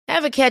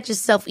Ever catch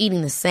yourself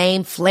eating the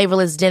same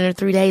flavorless dinner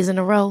 3 days in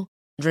a row?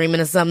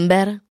 Dreaming of something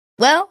better?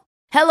 Well,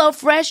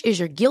 HelloFresh is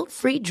your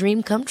guilt-free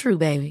dream come true,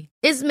 baby.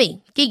 It's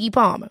me, Keke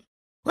Palmer.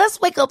 Let's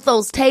wake up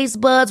those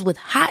taste buds with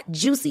hot,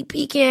 juicy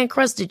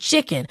pecan-crusted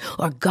chicken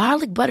or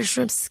garlic butter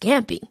shrimp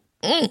scampi.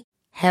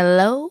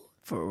 Hello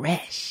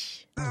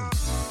Fresh.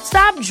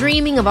 Stop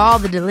dreaming of all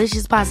the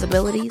delicious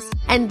possibilities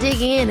and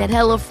dig in at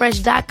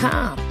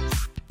HelloFresh.com.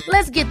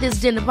 Let's get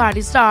this dinner party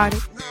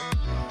started.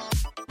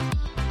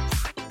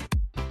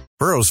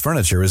 Burrow's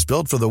furniture is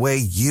built for the way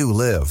you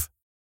live.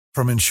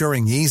 From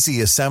ensuring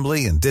easy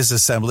assembly and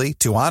disassembly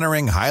to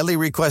honoring highly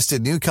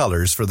requested new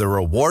colors for their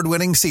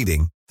award-winning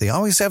seating, they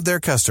always have their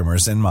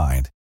customers in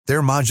mind.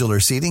 Their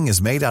modular seating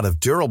is made out of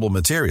durable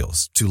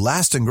materials to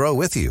last and grow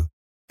with you.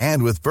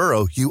 And with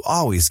Burrow, you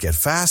always get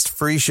fast,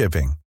 free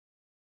shipping.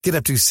 Get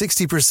up to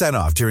 60%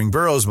 off during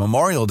Burrow's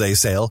Memorial Day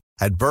sale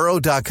at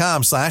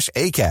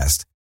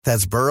burrow.com/ACAST.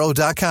 That's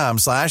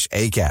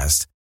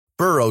burrow.com/ACAST.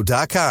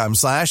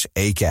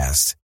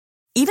 burrow.com/ACAST.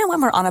 Even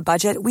when we're on a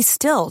budget, we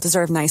still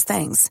deserve nice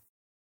things.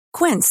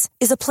 Quince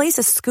is a place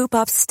to scoop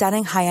up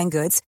stunning high-end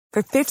goods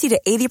for 50 to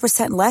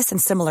 80% less than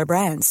similar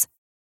brands.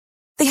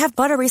 They have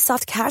buttery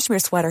soft cashmere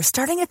sweaters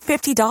starting at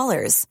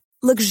 $50,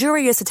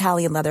 luxurious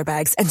Italian leather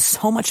bags, and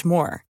so much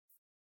more.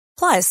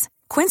 Plus,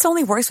 Quince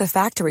only works with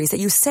factories that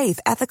use safe,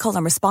 ethical,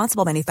 and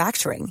responsible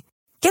manufacturing.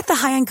 Get the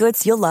high-end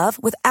goods you'll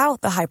love without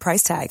the high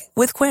price tag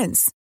with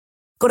Quince.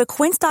 Go to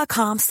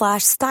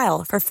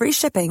quince.com/style for free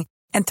shipping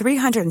and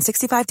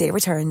 365-day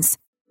returns.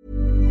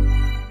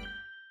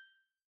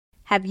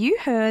 Have you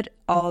heard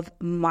of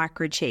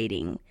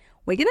micro-cheating?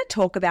 We're going to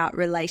talk about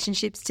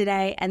relationships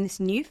today and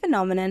this new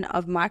phenomenon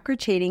of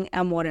micro-cheating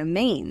and what it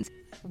means.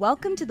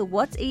 Welcome to the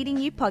What's Eating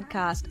You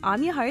podcast.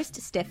 I'm your host,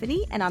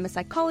 Stephanie, and I'm a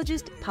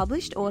psychologist,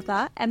 published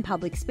author, and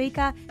public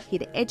speaker here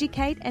to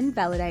educate and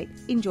validate.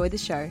 Enjoy the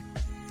show.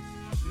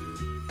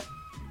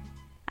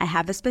 I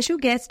have a special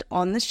guest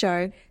on the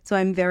show, so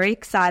I'm very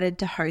excited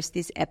to host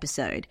this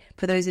episode.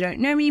 For those who don't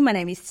know me, my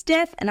name is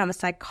Steph, and I'm a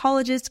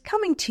psychologist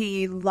coming to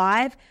you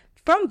live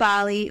from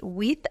Bali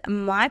with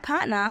my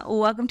partner.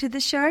 Welcome to the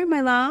show,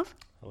 my love.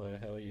 Hello,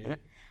 how are you?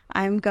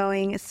 I'm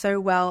going so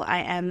well.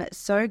 I am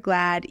so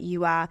glad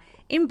you are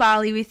in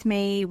Bali with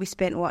me. We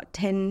spent,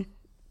 10,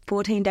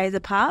 14 days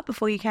apart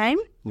before you came?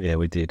 Yeah,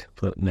 we did,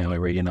 but now we're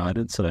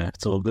reunited, so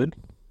it's all good.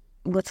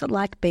 What's it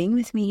like being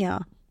with me here?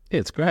 Yeah,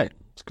 it's great.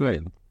 It's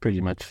great. Pretty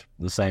much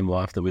the same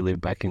life that we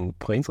live back in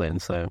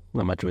Queensland, so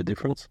not much of a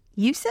difference.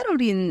 You've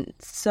settled in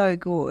so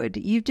good.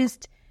 You've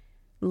just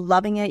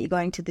loving it. You're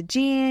going to the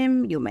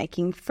gym. You're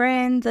making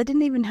friends. I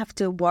didn't even have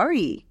to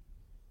worry.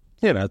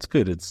 Yeah, no, it's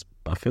good.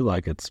 I feel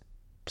like I'm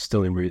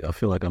still in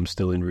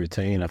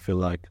routine. I feel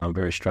like I'm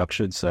very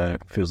structured, so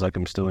it feels like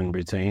I'm still in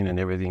routine and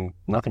everything.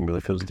 Nothing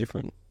really feels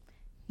different.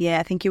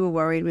 Yeah, I think you were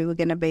worried we were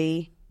going to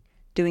be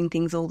doing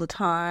things all the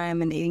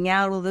time and eating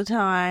out all the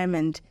time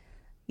and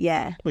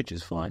yeah. Which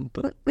is fine.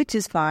 Which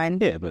is fine.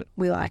 Yeah, but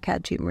we like our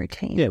gym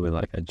routine. Yeah, we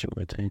like our gym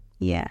routine.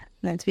 Yeah.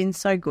 No, it's been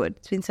so good.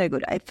 It's been so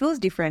good. It feels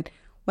different.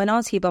 When I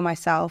was here by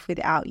myself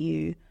without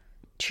you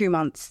 2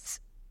 months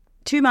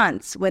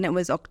when it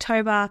was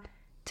October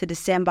to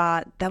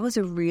December, that was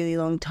a really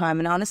long time.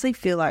 And I honestly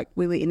feel like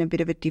we were in a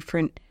bit of a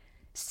different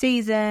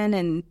season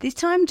and this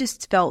time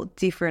just felt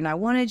different. I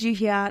wanted you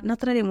here. Not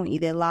that I didn't want you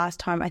there last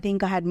time. I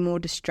think I had more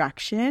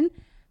distraction,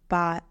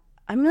 but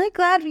I'm really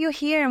glad you're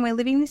here and we're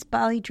living this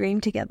Bali dream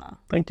together.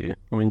 Thank you.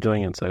 I'm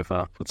enjoying it so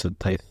far. What's it,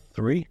 day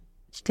 3?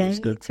 Day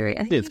 3.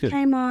 I think you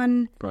came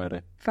on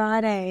Friday.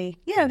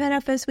 Yeah, we've had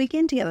our first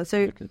weekend together.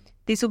 So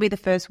this will be the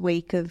first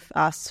week of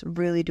us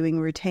really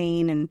doing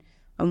routine and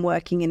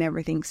working and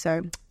everything.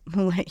 So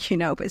we'll let you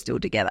know if we're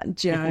still together.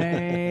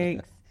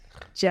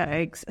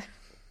 Jokes.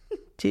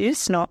 Do you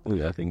snot?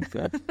 Yeah, I think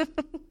so.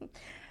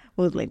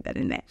 We'll leave that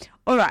in there.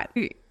 All right.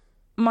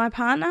 My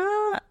partner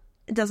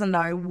doesn't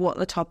know what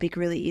the topic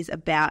really is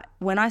about.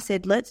 When I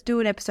said, let's do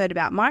an episode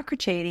about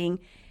micro-cheating,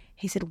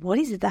 he said, what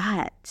is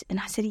that? And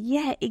I said,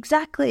 yeah,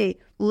 exactly.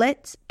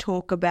 Let's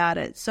talk about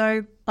it.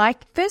 So I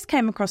first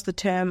came across the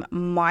term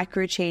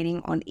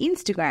micro-cheating on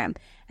Instagram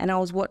and I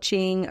was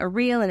watching a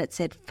reel and it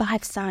said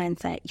 5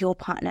 signs that your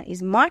partner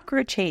is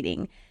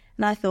micro-cheating.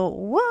 And I thought,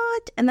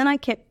 what? And then I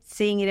kept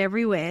seeing it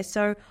everywhere.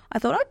 So I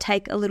thought I'd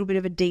take a little bit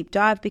of a deep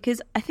dive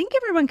because I think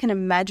everyone can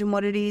imagine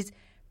what it is,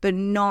 but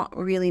not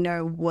really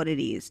know what it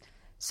is.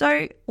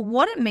 So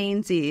what it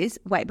means is,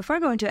 wait, before I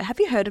go into it, have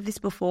you heard of this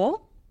before?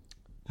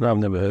 No, I've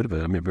never heard of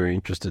it. I'm very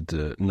interested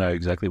to know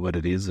exactly what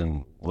it is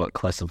and what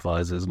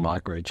classifies as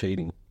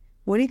micro-cheating.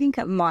 What do you think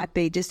it might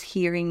be just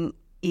hearing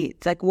it?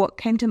 It's like what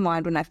came to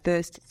mind when I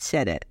first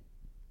said it?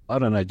 I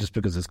don't know, just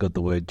because it's got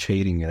the word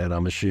cheating in it,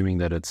 I'm assuming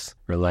that it's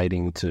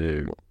relating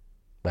to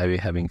maybe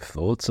having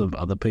thoughts of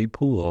other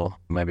people or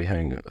maybe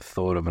having a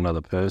thought of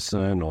another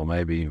person or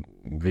maybe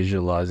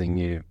visualizing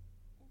you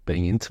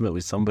being intimate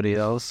with somebody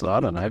else. I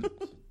don't know.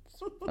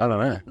 I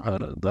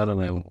don't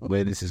know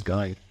where this is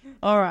going.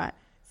 All right.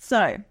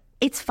 So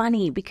it's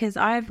funny because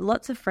I have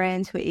lots of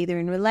friends who are either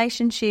in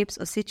relationships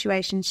or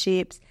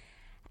situationships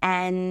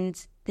and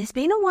there's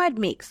been a wide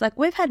mix. Like,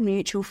 we've had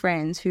mutual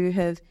friends who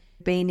have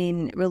been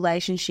in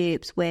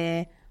relationships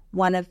where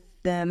one of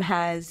them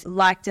has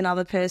liked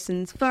another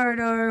person's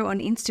photo on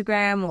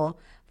Instagram or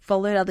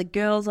followed other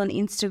girls on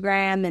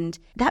Instagram, and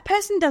that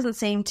person doesn't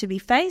seem to be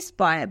fazed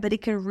by it, but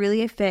it can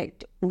really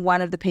affect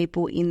one of the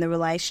people in the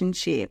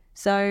relationship.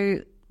 So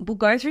we'll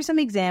go through some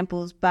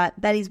examples, but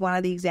that is one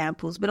of the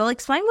examples. But I'll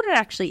explain what it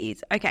actually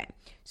is. Okay,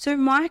 so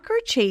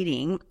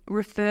micro-cheating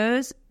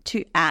refers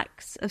to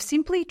acts of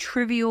simply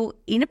trivial,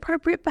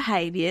 inappropriate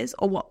behaviours,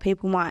 or what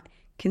people might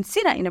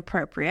consider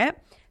inappropriate,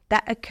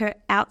 that occur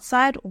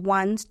outside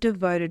one's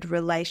devoted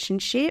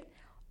relationship,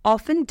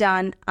 often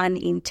done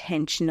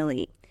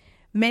unintentionally.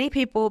 Many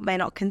people may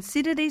not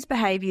consider these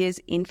behaviours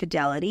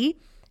infidelity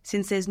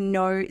since there's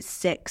no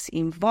sex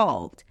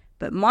involved,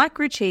 but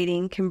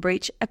micro-cheating can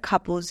breach a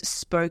couple's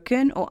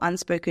spoken or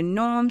unspoken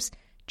norms,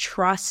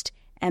 trust,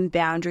 and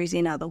boundaries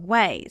in other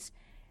ways.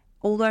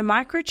 Although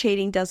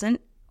micro-cheating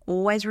doesn't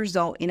always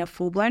result in a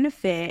full-blown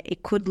affair,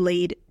 it could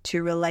lead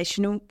to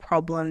relational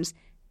problems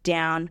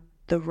down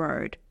the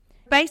road.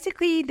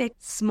 Basically, they're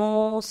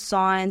small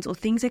signs or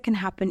things that can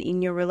happen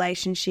in your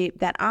relationship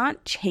that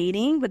aren't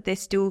cheating, but they're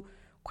still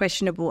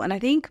questionable. And I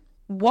think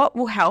what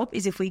will help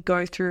is if we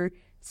go through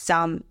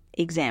some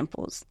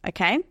examples,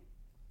 okay?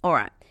 All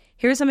right,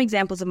 here are some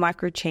examples of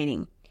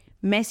micro-cheating.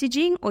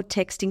 Messaging or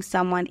texting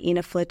someone in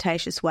a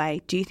flirtatious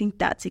way. Do you think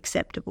that's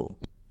acceptable?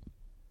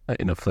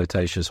 In a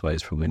flirtatious way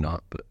is probably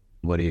not, but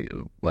what do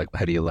you, like,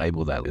 how do you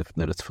label that, if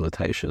that it's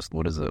flirtatious?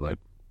 What is it, like,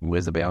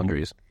 where's the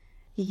boundaries?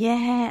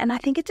 Yeah, and I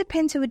think it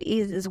depends who it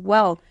is as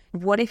well.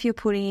 What if you're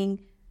putting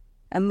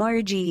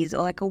emojis or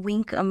like a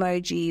wink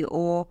emoji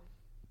or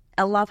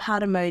a love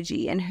heart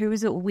emoji, and who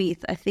is it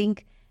with? I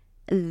think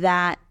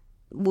that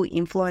will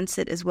influence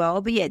it as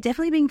well. But yeah,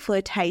 definitely being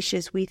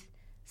flirtatious with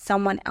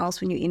someone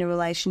else when you're in a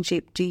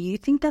relationship. Do you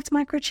think that's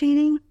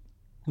micro-cheating?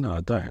 No,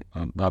 I don't.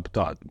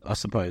 I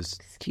suppose.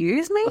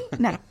 Excuse me?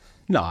 No.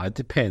 No, it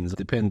depends. It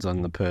depends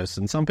on the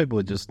person. Some people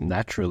are just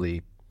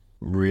naturally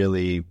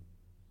really,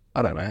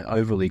 I don't know,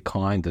 overly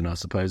kind, and I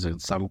suppose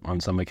on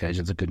some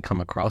occasions it could come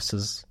across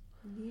as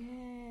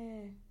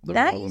the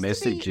wrong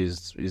message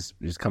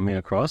is coming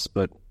across,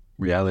 but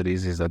reality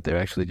is that they're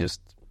actually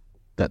just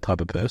that type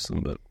of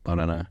person, but I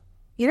don't know.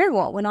 You know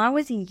what? When I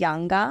was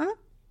younger,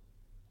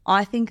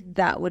 I think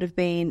that would have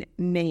been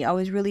me. I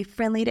was really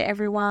friendly to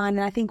everyone,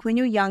 and I think when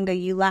you're younger,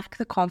 you lack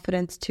the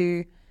confidence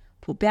to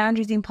put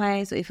boundaries in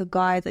place, or if a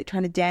guy is like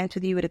trying to dance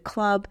with you at a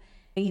club,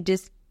 you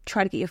just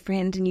try to get your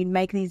friend and you'd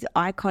make these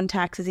eye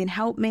contacts as in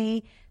help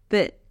me.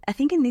 But I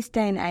think in this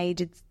day and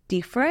age, it's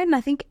different. And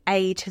I think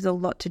age has a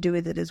lot to do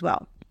with it as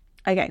well.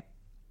 Okay,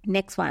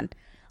 next one.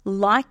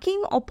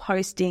 Liking or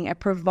posting a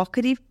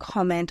provocative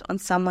comment on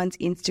someone's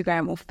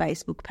Instagram or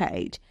Facebook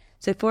page.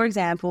 So for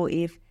example,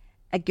 if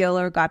a girl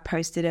or a guy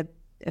posted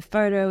a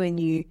photo and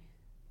you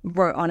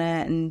wrote on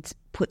it and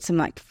put some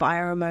like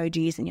fire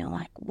emojis and you're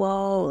like,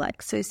 whoa,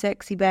 like so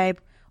sexy, babe.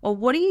 Or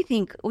what do you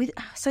think with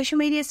social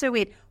media is so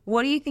weird?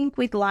 What do you think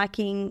with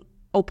liking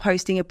or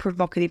posting a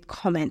provocative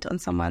comment on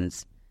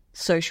someone's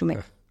social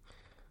media?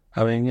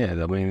 I mean,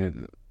 yeah,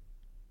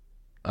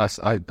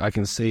 I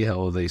can see how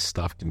all these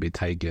stuff can be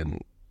taken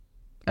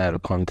out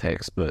of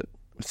context, but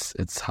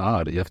it's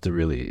hard. You have to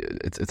really,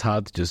 it's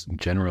hard to just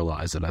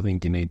generalize it. I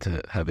think you need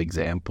to have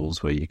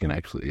examples where you can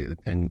actually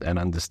and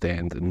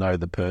understand and know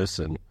the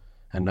person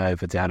and know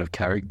if it's out of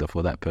character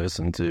for that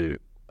person to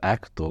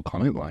act or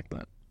comment like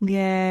that.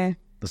 Yeah.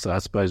 So I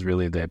suppose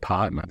really their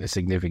partner, their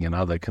significant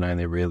other, can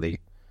only really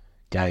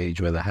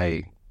gauge whether,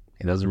 hey,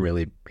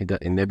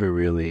 he never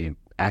really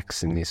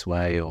acts in this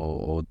way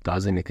or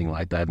does anything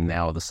like that, and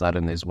now all of a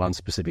sudden there's one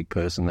specific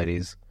person that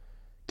he's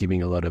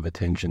giving a lot of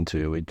attention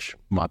to, which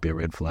might be a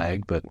red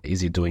flag, but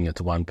is he doing it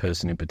to one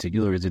person in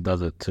particular, or is he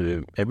does it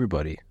to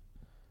everybody?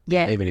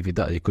 Yeah. Even if he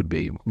does, he could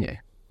be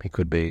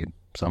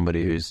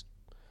somebody who's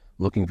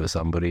looking for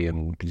somebody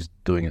and he's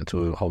doing it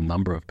to a whole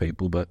number of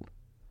people, but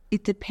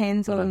it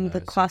depends on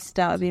the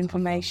cluster of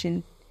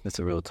information. That's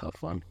a real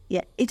tough one.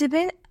 Yeah, it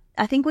depends.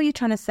 I think what you're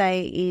trying to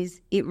say is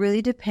it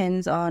really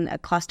depends on a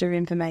cluster of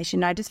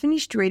information. I just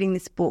finished reading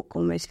this book,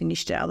 almost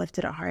finished it. I left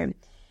it at home.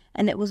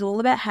 And it was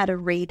all about how to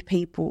read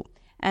people.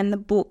 And the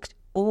book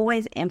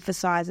always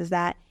emphasizes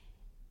that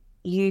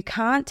you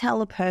can't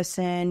tell a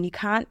person, you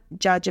can't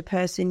judge a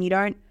person, you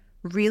don't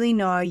really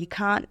know, you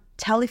can't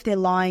tell if they're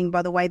lying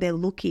by the way they're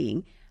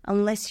looking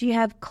unless you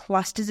have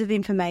clusters of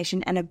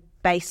information and a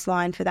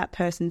baseline for that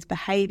person's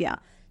behavior.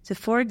 So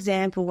for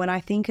example, when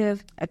I think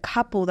of a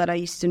couple that I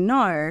used to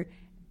know,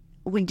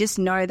 we just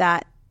know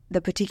that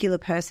the particular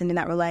person in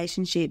that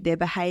relationship, their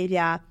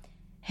behavior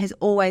has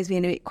always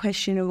been a bit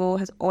questionable,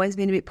 has always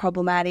been a bit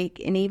problematic,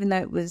 and even though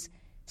it was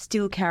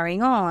still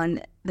carrying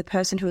on, the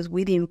person who was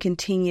with him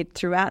continued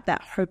throughout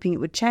that, hoping it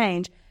would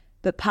change.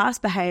 But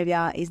past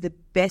behavior is the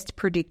best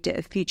predictor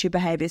of future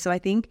behavior. So I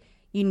think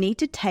you need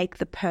to take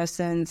the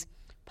person's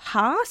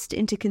past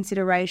into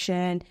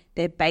consideration,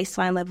 their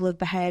baseline level of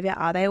behavior.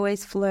 Are they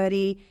always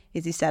flirty?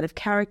 Is this out of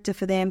character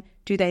for them?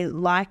 Do they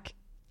like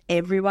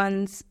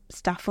everyone's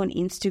stuff on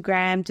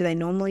Instagram? Do they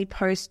normally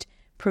post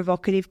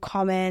provocative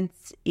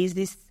comments? Is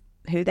this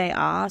who they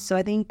are? So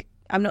I think,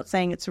 I'm not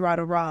saying it's right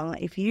or wrong.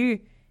 If you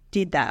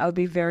did that, I would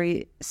be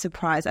very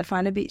surprised. I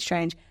find it a bit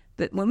strange.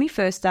 But when we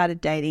first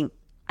started dating,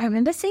 I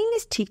remember seeing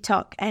this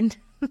TikTok and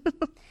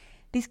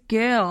this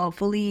girl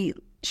fully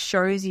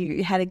shows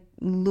you how to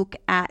look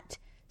at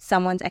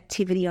someone's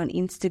activity on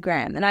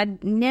Instagram. And I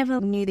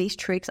never knew these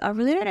tricks. I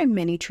really don't know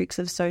many tricks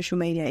of social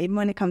media, even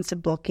when it comes to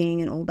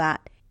blocking and all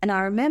that. And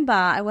I remember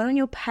I went on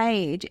your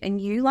page and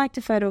you liked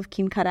a photo of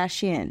Kim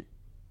Kardashian.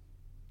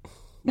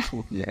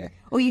 Yeah.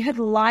 Or you had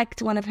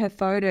liked one of her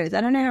photos.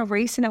 I don't know how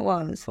recent it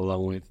was.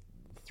 Along with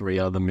 3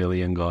 other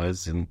million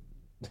guys in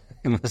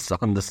the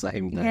sun the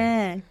same day.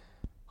 Yeah.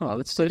 Oh,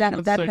 that's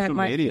social, That social hurt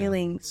my media.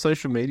 feelings.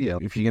 Social media.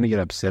 If you're going to get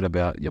upset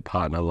about your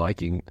partner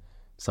liking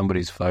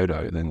somebody's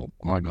photo, then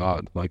my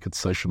God, like it's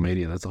social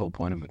media. That's the whole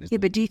point of it. Yeah,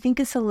 but do you think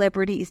a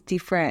celebrity is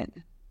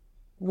different?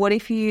 What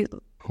if you...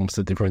 What's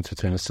the difference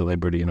between a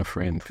celebrity and a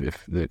friend?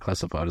 If they're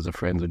classified as a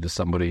friend or just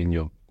somebody in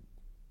your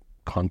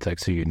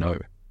context who you know.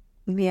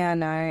 Yeah, I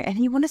know. And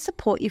you want to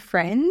support your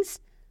friends?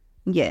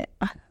 Yeah,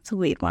 it's a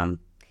weird one.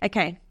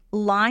 Okay,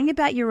 lying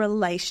about your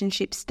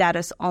relationship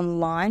status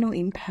online or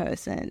in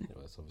person?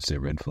 That's obviously a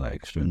red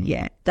flag. Shouldn't it?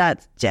 Yeah,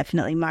 that's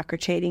definitely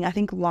micro-cheating. I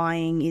think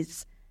lying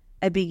is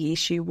a big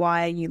issue.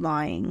 Why are you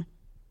lying?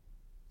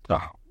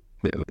 Oh,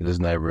 there's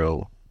no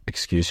real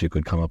excuse you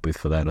could come up with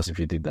for that as if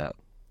you did that.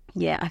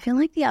 Yeah, I feel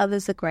like the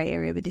other's a grey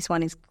area, but this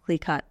one is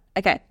clear-cut.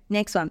 Okay,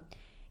 next one.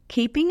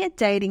 Keeping a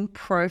dating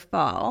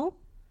profile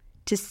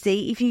to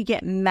see if you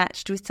get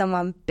matched with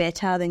someone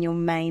better than your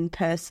main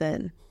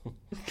person.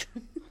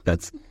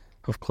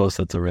 Of course,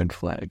 that's a red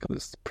flag.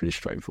 It's pretty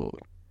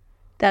straightforward.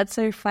 That's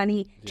so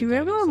funny. Do you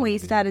remember when we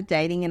started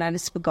dating and I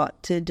just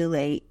forgot to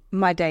delete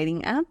my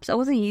dating apps? I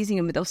wasn't using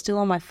them, but they were still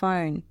on my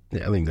phone.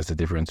 Yeah, I think there's a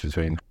difference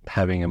between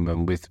having them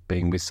and with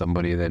being with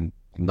somebody and then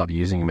not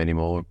using them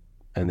anymore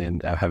and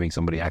then having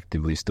somebody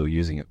actively still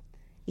using it.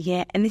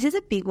 Yeah, and this is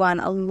a big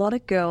one. A lot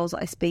of girls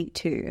I speak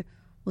to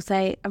will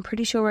say, I'm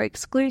pretty sure we're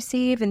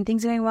exclusive and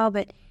things are going well,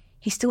 but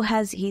he still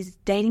has his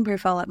dating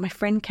profile. Like my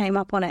friend came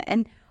up on it.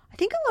 And I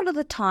think a lot of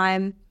the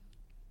time,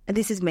 and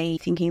this is me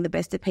thinking the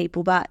best of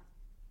people, but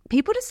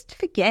people just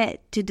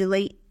forget to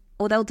delete,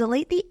 or they'll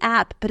delete the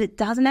app, but it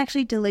doesn't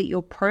actually delete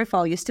your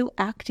profile. You're still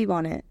active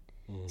on it.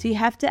 So you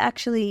have to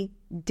actually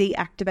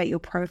deactivate your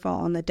profile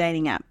on the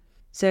dating app.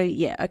 So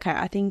yeah, okay,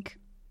 I think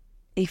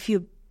if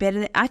you're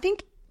better,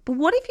 but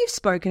what if you've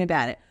spoken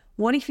about it?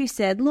 What if you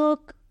said,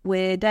 look,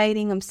 we're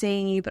dating, I'm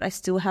seeing you, but I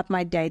still have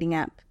my dating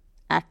app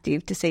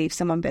active to see if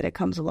someone better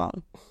comes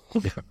along?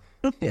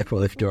 Yeah,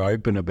 well, if you're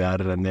open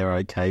about it and they're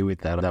okay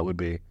with that, that would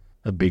be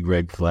a big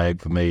red flag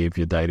for me if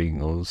you're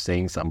dating or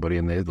seeing somebody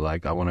and they're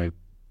like, I want to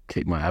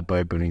keep my app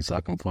open so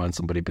I can find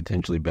somebody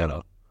potentially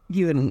better.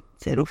 You wouldn't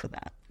settle for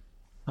that.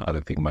 I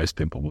don't think most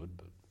people would.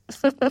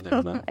 But you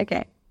never know.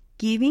 Okay.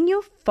 Giving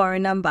your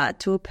phone number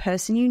to a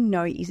person you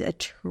know is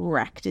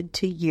attracted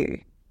to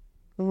you.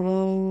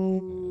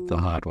 It's a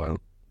hard one.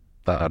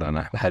 But I don't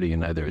know. How do you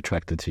know they're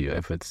attracted to you?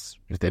 If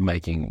they're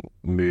making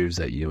moves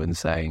at you and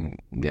saying,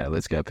 yeah,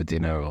 let's go for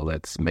dinner or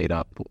let's meet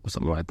up or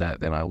something like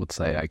that, then I would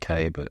say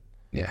okay. But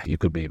yeah, you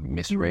could be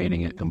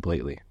misreading it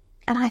completely.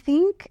 And I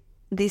think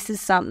this is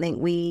something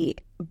we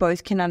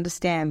both can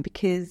understand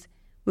because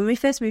when we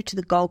first moved to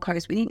the Gold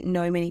Coast, we didn't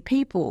know many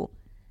people.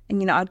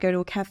 And, I'd go to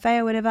a cafe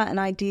or whatever and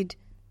I did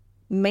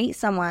meet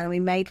someone and we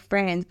made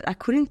friends, but I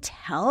couldn't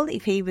tell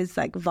if he was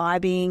like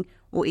vibing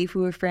or if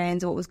we were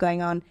friends or what was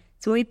going on.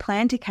 So when we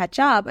planned to catch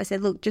up, I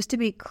said, look, just to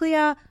be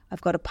clear,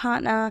 I've got a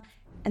partner.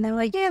 And they were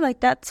like, yeah, like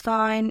that's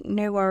fine,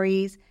 no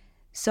worries.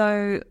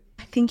 So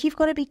I think you've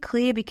got to be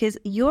clear because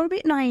you're a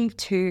bit naive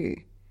too.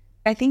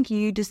 I think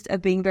you just are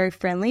being very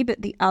friendly,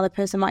 but the other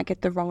person might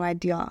get the wrong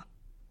idea.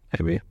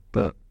 Maybe,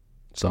 but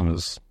as long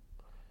as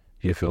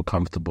you feel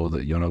comfortable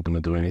that you're not going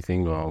to do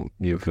anything or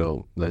you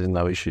feel there's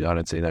no issue, I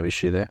don't see no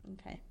issue there.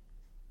 Okay.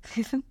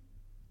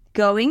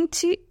 Going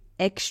to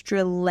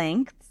extra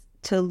lengths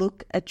to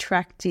look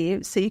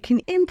attractive so you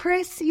can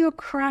impress your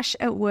crush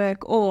at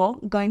work or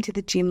going to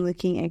the gym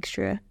looking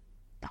extra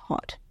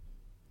hot.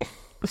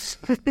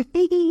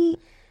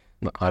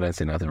 No, I don't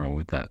see nothing wrong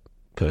with that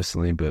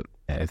personally, but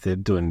if they're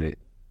doing it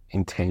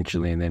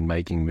intentionally and then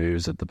making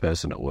moves at the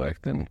person at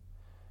work, then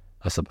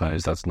I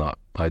suppose that's not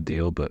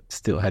ideal. But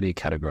still, how do you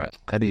categorize?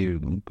 How do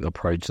you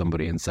approach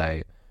somebody and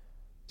say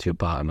to your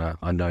partner,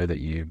 I know that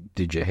you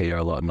did your hair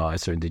a lot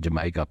nicer and did your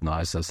makeup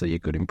nicer so you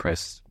could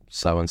impress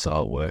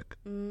so-and-so at work?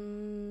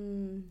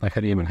 Like,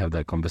 how do you even have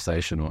that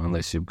conversation, or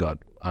unless you've got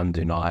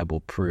undeniable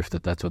proof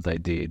that that's what they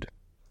did?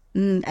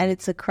 And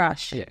it's a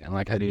crush. Yeah, and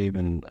like, how do you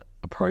even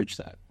approach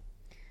that?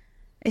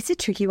 It's a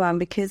tricky one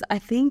because I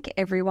think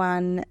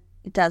everyone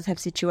does have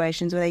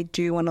situations where they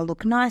do want to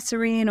look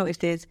nicer in, or if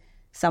there's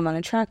someone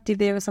attractive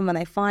there or someone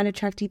they find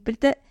attractive,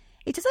 but that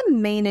it doesn't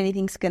mean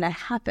anything's going to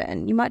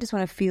happen. You might just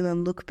want to feel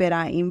and look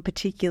better in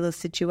particular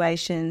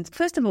situations.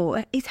 First of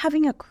all, is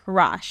having a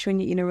crush when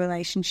you're in a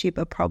relationship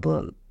a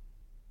problem?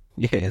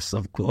 Yes,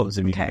 of course,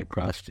 if you get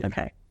crushed. Yeah.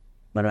 Okay.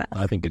 What about?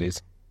 I think it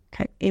is.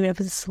 Okay. Even if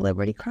it's a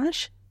celebrity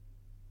crush?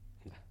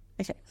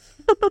 Okay.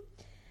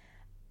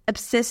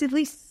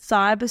 Obsessively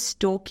cyber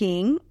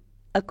stalking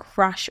a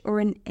crush or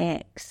an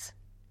ex.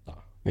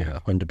 Yeah,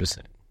 100%.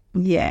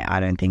 Yeah, I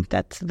don't think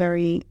that's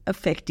very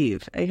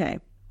effective. Okay.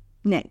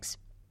 Next.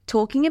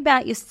 Talking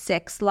about your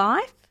sex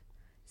life,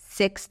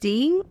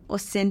 sexting, or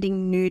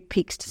sending nude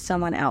pics to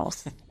someone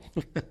else.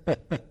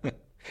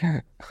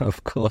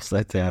 Of course,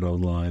 that's out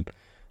of line.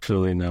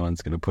 Surely no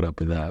one's going to put up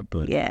with that,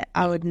 but Yeah,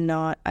 I would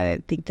not. I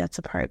don't think that's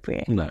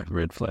appropriate. no,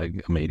 red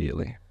flag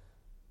immediately.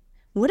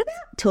 What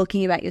about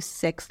talking about your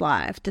sex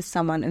life to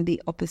someone of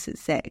the opposite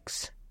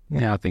sex?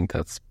 Yeah, I think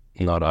that's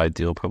not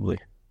ideal, probably.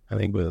 I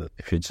think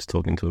if you're just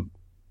talking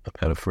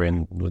about a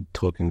friend, or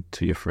talking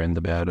to your friend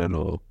about it,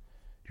 or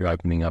you're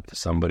opening up to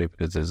somebody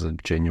because there's a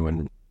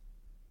genuine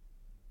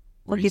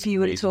Like if you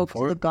were to reason talk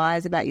for to it. the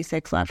guys about your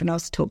sex life and I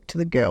was to talk to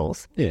the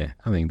girls. Yeah,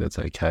 I think that's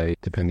okay,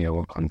 depending on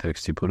what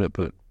context you put it.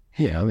 But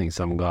yeah, I think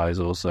some guys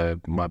also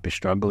might be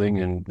struggling,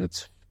 and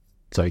it's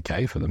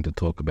okay for them to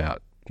talk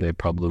about their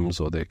problems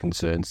or their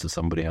concerns to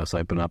somebody else,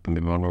 open up and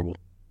be vulnerable.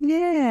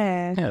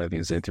 Yeah. Yeah, I don't think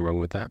there's anything wrong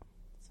with that.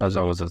 As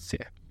long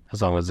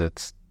as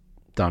it's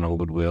done on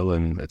goodwill,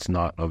 and it's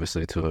not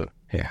obviously to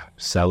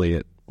Sally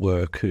at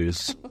work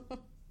who's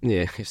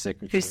your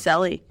secretary. Who's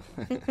Sally?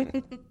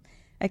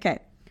 Okay.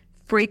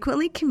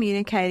 Frequently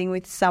communicating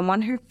with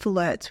someone who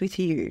flirts with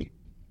you.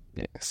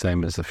 Yeah,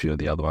 same as a few of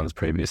the other ones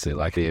previously.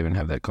 Like, you even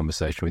have that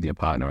conversation with your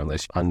partner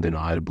unless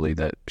undeniably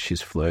that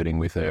she's flirting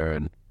with her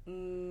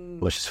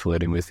or she's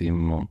flirting with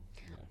him. Or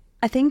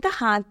I think the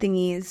hard thing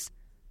is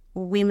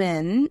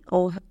women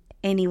or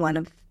anyone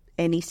of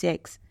any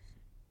sex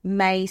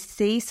may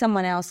see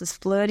someone else as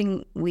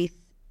flirting with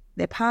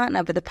their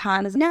partner, but the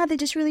partner's, no, they're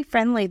just really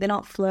friendly. They're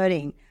not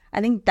flirting. I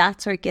think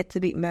that's where it gets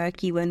a bit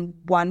murky when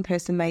one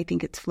person may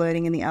think it's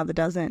flirting and the other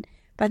doesn't.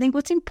 But I think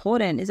what's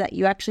important is that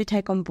you actually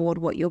take on board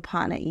what your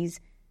partner is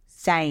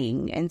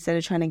saying instead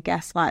of trying to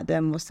gaslight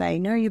them or say,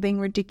 no, you're being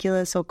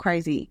ridiculous or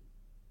crazy,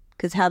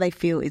 because how they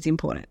feel is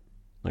important.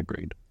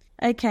 agreed.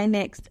 Okay,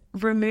 next.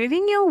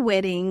 Removing your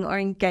wedding or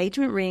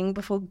engagement ring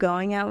before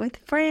going out with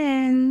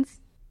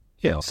friends.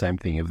 Yeah, same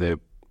thing. If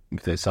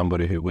there's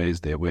somebody who wears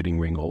their wedding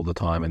ring all the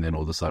time and then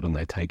all of a sudden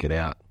they take it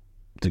out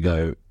to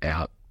go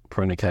out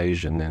for an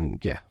occasion, then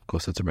yeah, of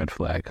course it's a red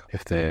flag.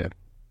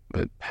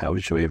 But how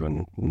would you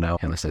even know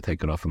unless they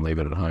take it off and leave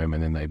it at home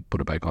and then they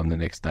put it back on the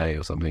next day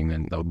or something?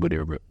 Then that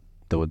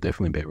would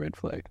definitely be a red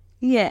flag.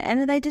 Yeah, and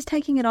are they just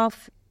taking it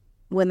off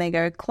when they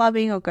go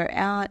clubbing or go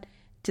out?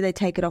 Do they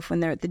take it off when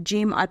they're at the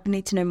gym? I'd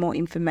need to know more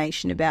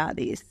information about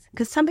this,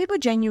 because some people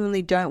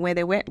genuinely don't wear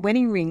their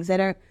wedding rings. They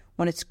don't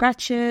want to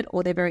scratch it,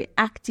 or they're very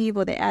active,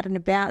 or they're out and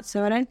about.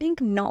 So I don't think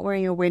not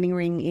wearing a wedding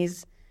ring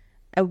is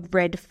a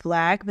red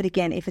flag. But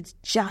again, if it's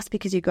just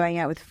because you're going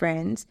out with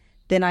friends,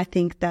 then I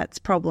think that's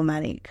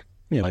problematic.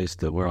 Yeah,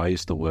 where I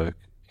used to work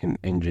in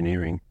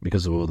engineering,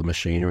 because of all the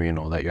machinery and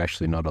all that, you're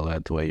actually not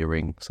allowed to wear your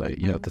ring, so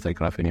you have to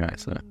take it off anyway.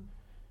 So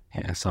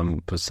yeah,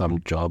 for some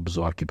jobs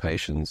or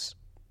occupations,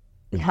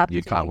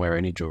 you can't wear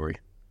any jewelry.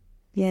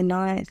 Yeah,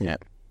 nice. Yeah.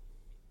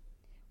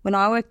 When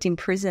I worked in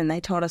prison, they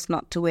told us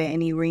not to wear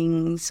any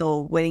rings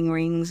or wedding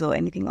rings or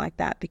anything like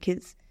that,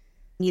 because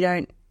you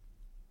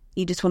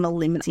just want to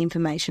limit the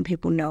information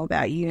people know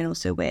about you and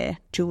also wear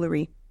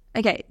jewellery.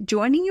 Okay,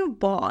 joining your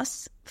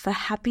boss for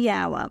happy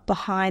hour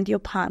behind your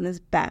partner's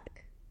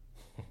back.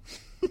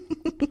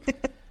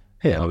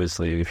 Yeah,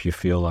 obviously, if you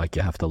feel like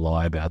you have to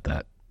lie about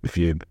that, if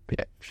you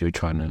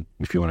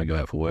want to go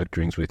out for work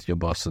drinks with your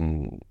boss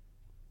and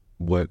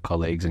work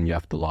colleagues and you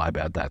have to lie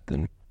about that,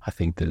 then I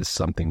think there's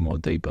something more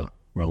deeper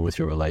wrong with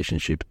your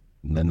relationship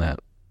than that.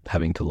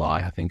 Having to lie,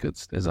 I think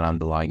there's an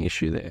underlying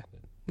issue there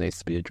that needs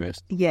to be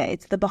addressed. Yeah,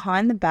 it's the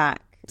behind the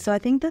back. So I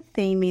think the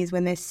theme is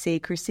when there's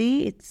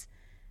secrecy, it's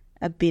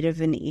a bit of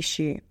an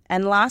issue.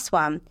 And last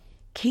one,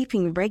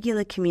 keeping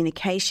regular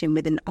communication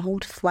with an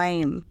old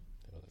flame.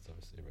 That's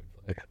obviously a red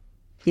flag.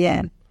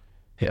 Yeah.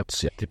 Yeah,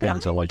 it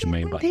depends on what you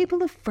mean When by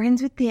people are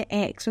friends with their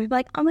ex, we're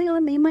like, oh my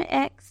God, me and my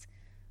ex,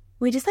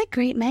 we're just like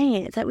great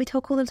mates. Like we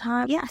talk all the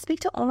time. Yeah, I speak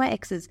to all my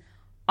exes.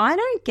 I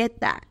don't get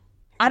that.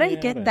 I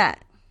don't get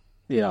that.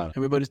 Yeah,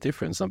 everybody's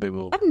different. Some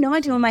people... I have no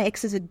idea what my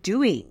exes are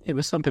doing. Yeah,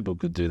 but some people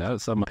could do that.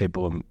 Some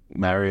people are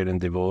married and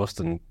divorced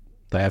and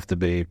they have to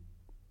be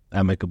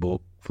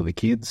amicable for the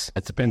kids.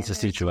 It depends the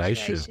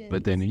situation.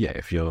 But then, yeah,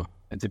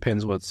 it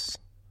depends what's...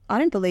 I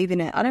don't believe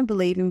in it. I don't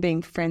believe in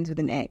being friends with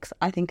an ex.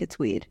 I think it's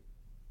weird.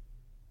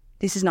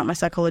 This is not my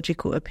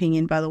psychological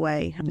opinion, by the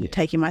way. I'm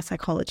taking my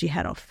psychology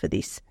hat off for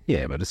this.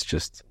 Yeah, but it's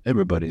just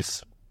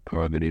everybody's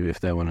prerogative.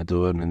 If they want to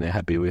do it and they're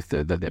happy with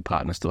it, that their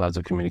partner still has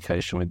a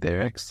communication with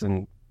their ex,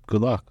 then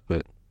good luck.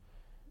 But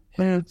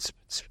yeah, it's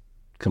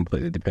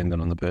completely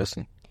dependent on the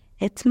person.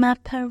 It's my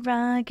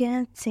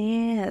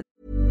prerogative.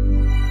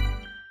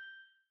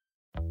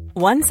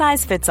 One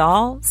size fits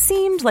all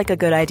seemed like a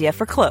good idea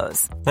for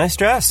clothes. Nice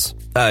dress.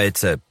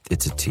 It's a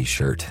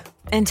t-shirt.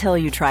 Until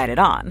you tried it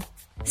on.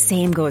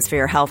 Same goes for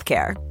your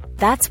healthcare.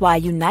 That's why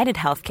United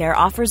Healthcare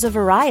offers a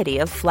variety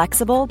of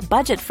flexible,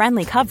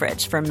 budget-friendly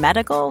coverage for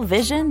medical,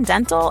 vision,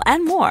 dental,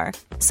 and more.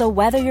 So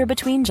whether you're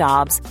between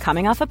jobs,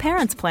 coming off a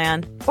parent's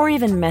plan, or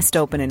even missed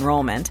open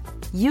enrollment,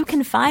 you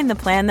can find the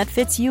plan that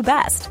fits you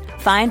best.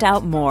 Find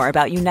out more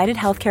about United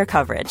Healthcare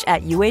coverage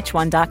at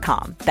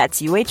uh1.com.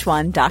 That's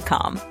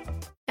uh1.com.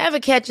 Ever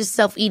catch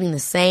yourself eating the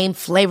same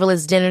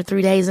flavorless dinner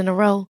 3 days in a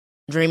row?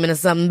 Dreaming of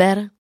something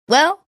better?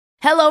 Well,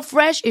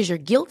 HelloFresh is your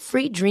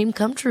guilt-free dream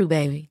come true,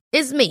 baby.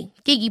 It's me,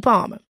 Keke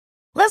Palmer.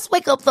 Let's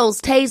wake up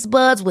those taste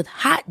buds with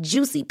hot,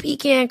 juicy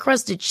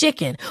pecan-crusted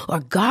chicken or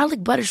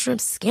garlic butter shrimp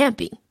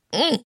scampi.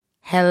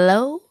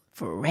 Hello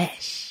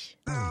Fresh.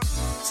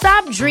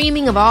 Stop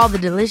dreaming of all the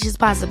delicious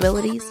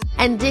possibilities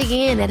and dig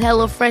in at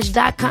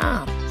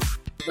HelloFresh.com.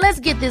 Let's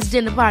get this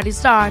dinner party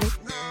started.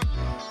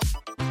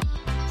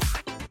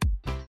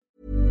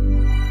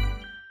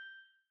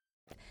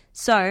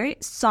 So,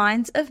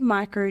 signs of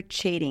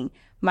micro-cheating.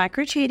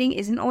 Micro-cheating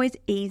isn't always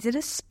easy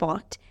to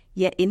spot,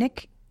 yet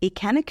it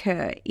can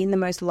occur in the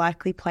most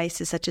likely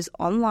places such as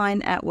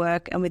online, at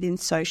work, and within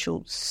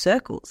social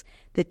circles.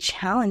 The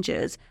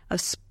challenges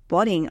of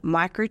spotting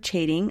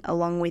micro-cheating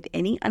along with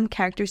any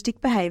uncharacteristic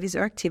behaviours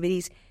or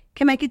activities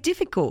can make it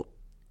difficult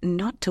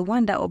not to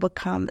wonder or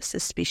become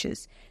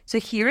suspicious. So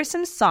here are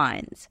some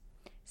signs.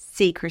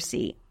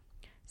 Secrecy.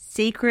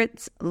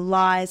 Secrets,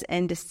 lies,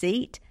 and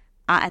deceit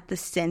are at the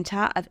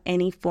centre of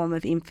any form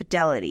of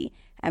infidelity,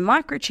 and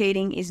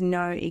micro-cheating is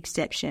no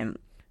exception.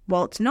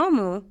 While it's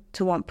normal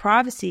to want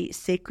privacy,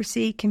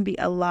 secrecy can be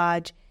a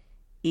large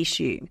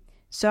issue.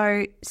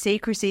 So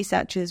secrecy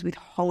such as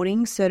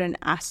withholding certain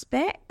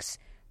aspects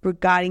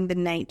regarding the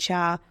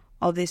nature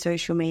of their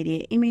social media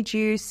image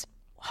use,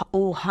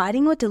 or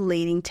hiding or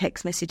deleting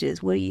text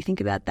messages. What do you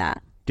think about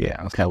that?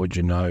 Yeah, how would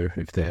you know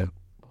if they're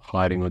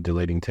hiding or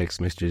deleting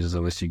text messages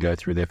unless you go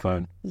through their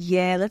phone?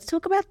 Yeah, let's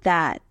talk about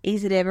that.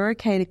 Is it ever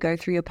okay to go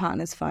through your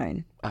partner's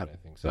phone? I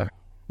don't think so.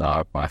 No,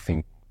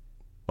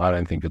 I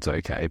don't think it's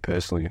okay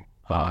personally.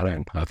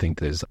 I think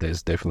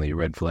there's definitely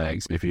red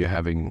flags if you're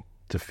having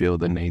to feel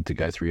the need to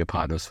go through your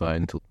partner's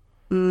phone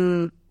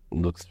to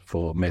look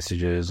for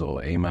messages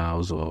or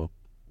emails or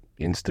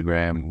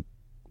Instagram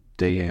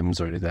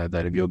DMs or anything like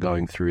that. If you're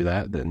going through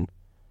that, then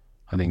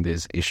I think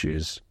there's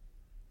issues.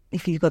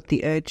 If you've got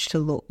the urge to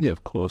look. Yeah,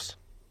 of course.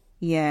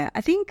 Yeah,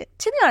 I think,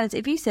 to be honest,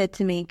 if you said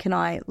to me, can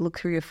I look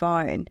through your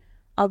phone?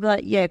 I'll be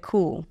like, yeah,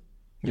 cool.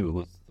 Yeah,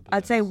 well,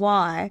 I'd say,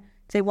 why?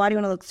 Say, why do you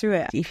want to look through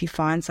it? If you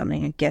find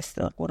something, I guess,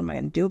 like, what am I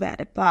going to do about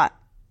it? But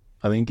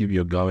I think if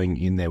you're going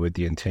in there with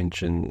the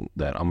intention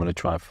that I'm going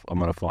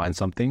to find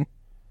something,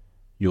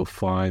 you'll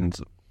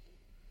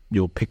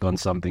pick on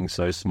something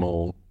so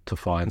small to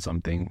find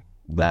something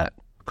that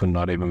could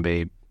not even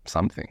be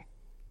something.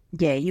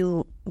 Yeah,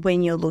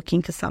 when you're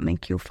looking for something,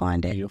 you'll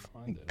find it. You'll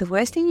find it. The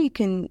worst thing you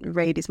can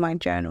read is my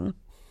journal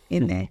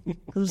in there.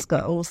 It's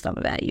got all stuff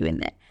about you in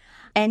there.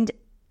 And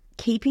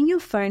keeping your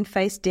phone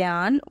face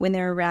down when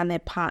they're around their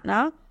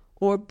partner,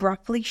 or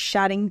abruptly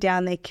shutting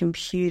down their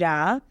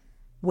computer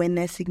when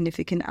their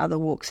significant other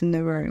walks in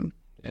the room.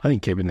 I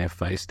think keeping their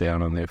face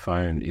down on their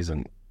phone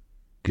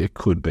it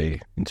could be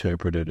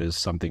interpreted as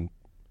something.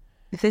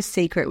 If they're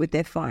secret with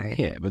their phone.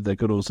 Yeah, but they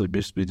could also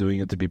just be doing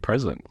it to be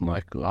present.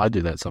 Like, I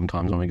do that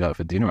sometimes when we go out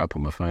for dinner. I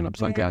put my phone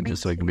upside down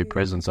just so I can be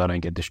present, so I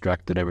don't get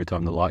distracted every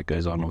time the light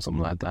goes on or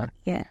something like that.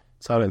 Yeah.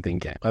 So I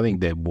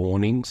think they're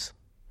warnings.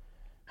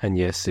 And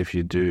yes, if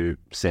you do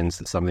sense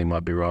that something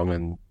might be wrong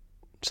and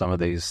some of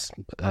these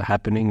are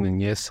happening, then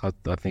yes,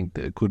 I think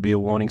that it could be a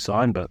warning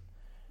sign. But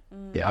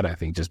yeah, I don't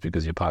think just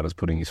because your partner's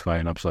putting his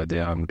phone upside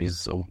down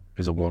is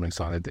a warning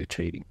sign that they're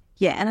cheating.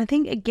 Yeah, and I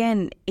think,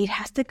 again, it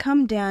has to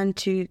come down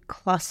to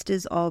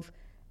clusters of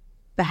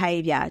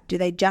behaviour. Do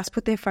they just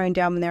put their phone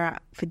down when they're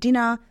out for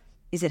dinner?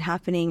 Is it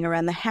happening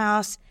around the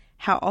house?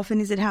 How often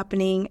is it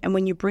happening? And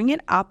when you bring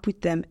it up with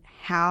them,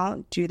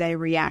 how do they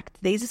react?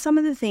 These are some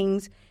of the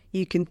things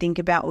you can think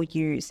about or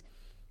use.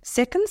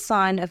 Second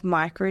sign of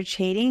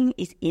micro-cheating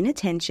is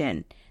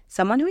inattention.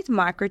 Someone who is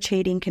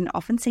micro-cheating can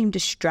often seem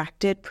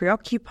distracted,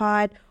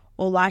 preoccupied,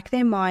 or like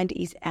their mind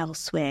is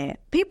elsewhere.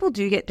 People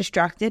do get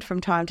distracted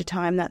from time to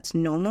time. That's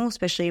normal,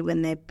 especially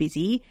when they're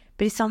busy.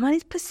 But if someone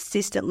is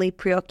persistently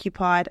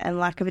preoccupied and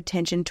lack of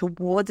attention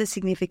towards a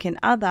significant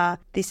other,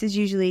 this is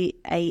usually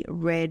a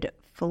red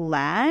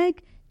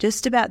flag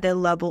just about their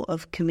level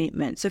of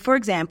commitment. So, for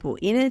example,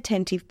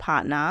 inattentive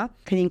partner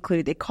can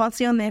include they're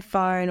constantly on their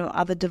phone or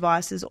other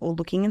devices or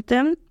looking at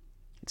them.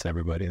 It's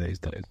everybody these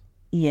days.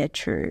 Yeah,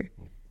 true.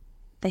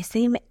 They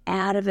seem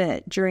out of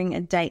it during a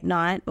date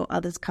night or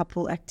others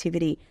couple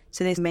activity,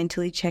 so they're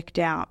mentally checked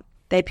out.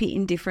 They appear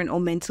indifferent or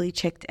mentally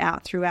checked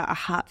out throughout a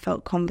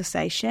heartfelt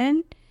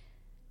conversation.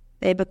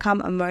 They become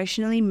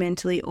emotionally,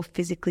 mentally, or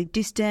physically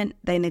distant.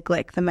 They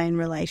neglect the main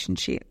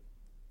relationship.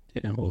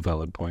 Yeah, all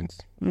valid points.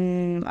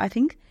 I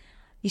think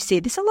you see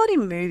this a lot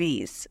in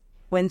movies.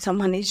 When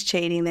someone is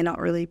cheating, they're not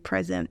really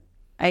present.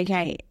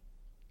 Okay,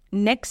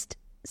 next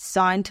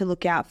sign to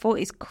look out for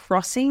is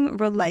crossing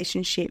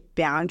relationship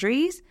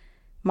boundaries.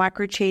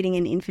 Micro-cheating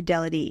and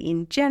infidelity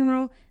in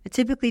general are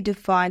typically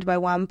defined by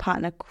one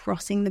partner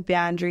crossing the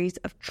boundaries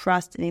of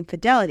trust and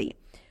infidelity.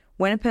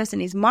 When a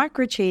person is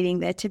micro-cheating,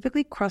 they're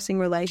typically crossing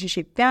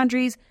relationship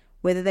boundaries,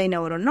 whether they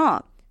know it or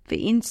not. For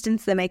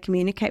instance, they may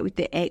communicate with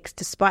their ex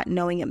despite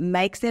knowing it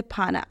makes their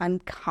partner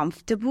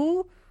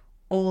uncomfortable,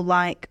 or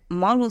like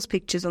models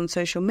pictures on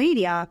social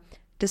media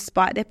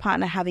despite their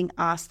partner having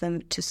asked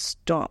them to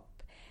stop.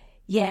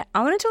 Yeah,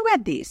 I want to talk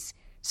about this.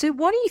 So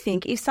what do you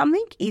think if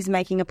something is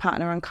making a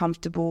partner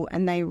uncomfortable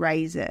and they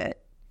raise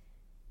it?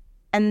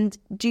 And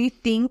do you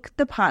think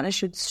the partner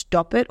should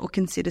stop it or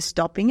consider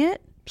stopping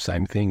it?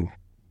 Same thing.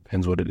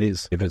 Depends what it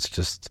is. If it's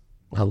just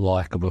a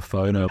like of a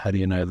photo, how do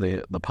you know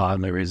the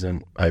partner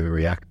isn't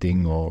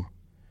overreacting or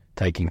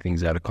taking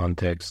things out of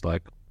context?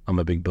 Like, I'm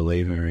a big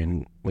believer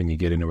in when you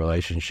get in a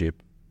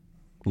relationship,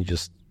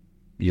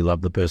 you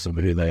love the person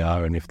for who they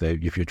are, and if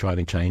you're trying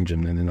to change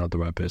them, then they're not the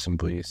right person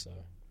for you.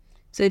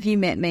 So if you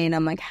met me and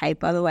I'm like, hey,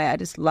 by the way, I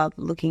just love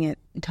looking at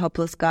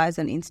topless guys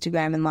on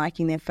Instagram and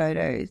liking their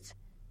photos,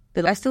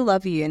 but I still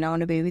love you and I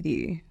want to be with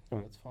you.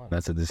 Well, that's fine.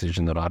 That's a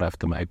decision that I'd have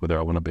to make, whether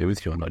I want to be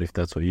with you or not. If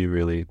that's what you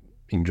really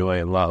enjoy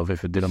and love,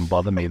 if it didn't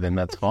bother me, then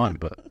that's fine.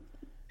 But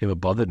if it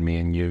bothered me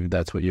and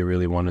that's what you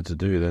really wanted to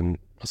do, then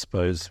I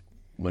suppose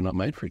we're not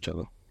made for each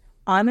other.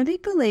 I'm a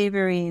big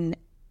believer in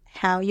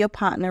how your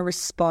partner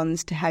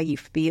responds to how you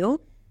feel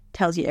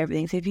tells you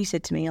everything. So if you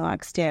said to me,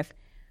 like, Steph,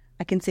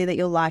 I can see that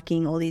you're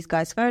liking all these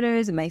guys'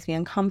 photos, it makes me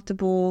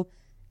uncomfortable.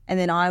 And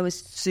then I was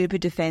super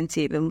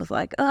defensive and was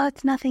like, oh,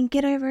 it's nothing,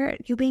 get over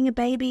it, you're being a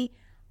baby.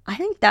 I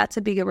think that's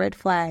a bigger red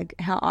flag,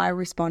 how I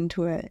respond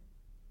to it.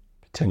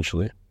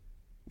 Potentially.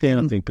 Yeah,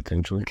 I think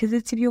potentially. Because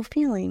it's your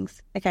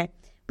feelings. Okay,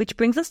 which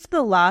brings us to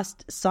the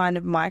last sign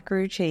of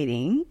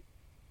micro-cheating,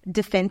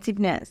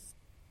 defensiveness.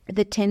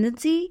 The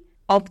tendency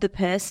of the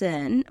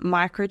person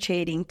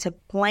micro-cheating to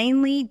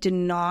plainly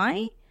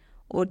deny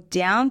or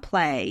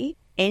downplay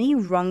any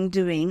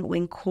wrongdoing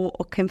when caught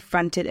or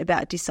confronted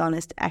about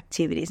dishonest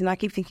activities. And I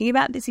keep thinking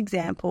about this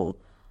example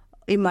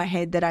in my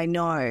head that I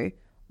know,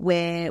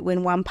 where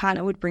when one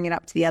partner would bring it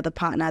up to the other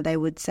partner, they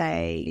would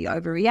say, you're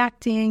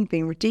overreacting,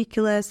 being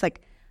ridiculous,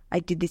 like, I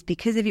did this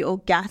because of you, or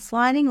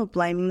gaslighting or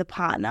blaming the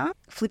partner,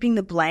 flipping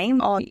the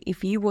blame. Oh,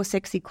 if you wore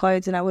sexy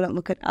clothes and I wouldn't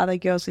look at other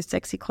girls with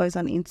sexy clothes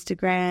on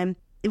Instagram.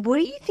 What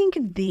do you think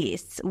of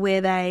this, where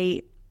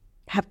they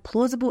have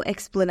plausible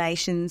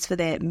explanations for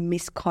their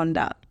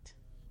misconduct?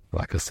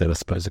 Like I said, I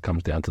suppose it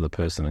comes down to the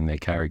person and their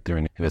character,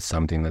 and if it's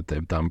something that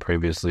they've done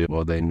previously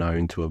or they're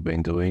known to have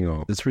been doing,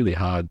 or it's really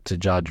hard to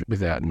judge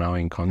without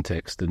knowing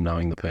context and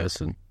knowing the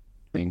person.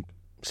 I think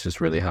it's just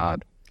really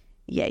hard.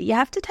 Yeah, you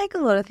have to take a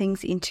lot of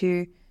things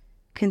into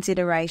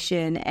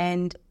consideration.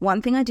 And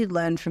one thing I did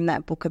learn from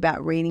that book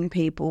about reading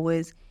people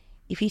was,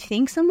 if you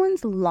think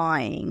someone's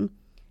lying,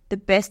 the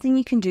best thing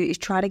you can do is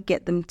try to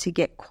get them to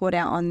get caught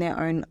out on their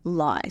own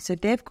lie. So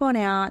if they've gone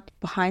out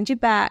behind your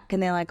back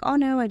and they're like, oh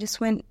no, I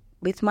just went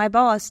with my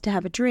boss to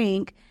have a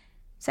drink,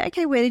 say,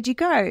 okay, where did you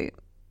go?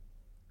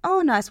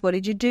 Oh, nice, what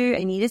did you do?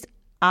 And you just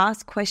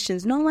ask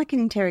questions, not like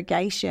an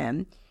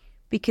interrogation,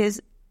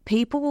 because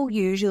people will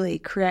usually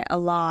create a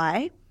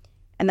lie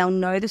and they'll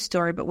know the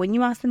story, but when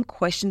you ask them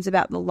questions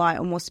about the lie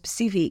or more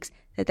specifics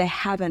that they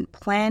haven't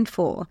planned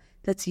for,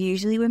 that's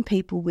usually when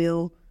people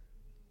will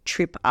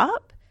trip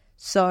up.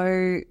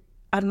 So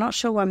I'm not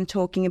sure why I'm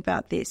talking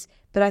about this,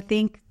 but I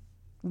think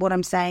what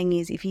I'm saying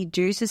is, if you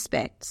do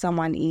suspect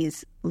someone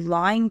is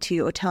lying to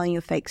you or telling you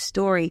a fake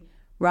story,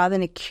 rather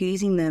than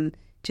accusing them,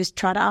 just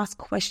try to ask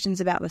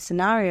questions about the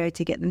scenario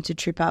to get them to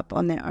trip up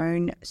on their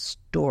own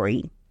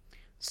story.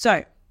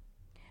 So,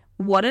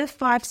 what are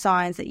 5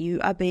 signs that you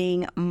are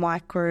being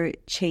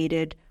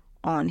micro-cheated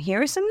on?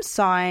 Here are some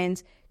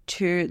signs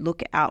to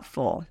look out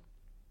for.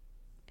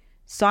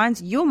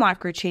 Signs you're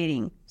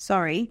micro-cheating.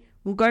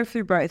 We'll go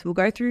through both. We'll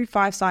go through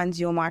 5 signs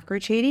you're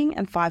micro-cheating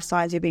and 5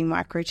 signs you're being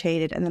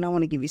micro-cheated, and then I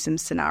want to give you some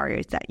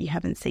scenarios that you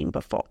haven't seen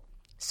before.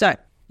 So,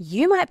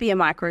 you might be a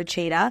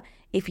micro-cheater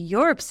if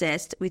you're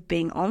obsessed with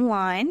being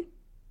online.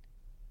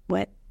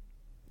 What?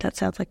 That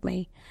sounds like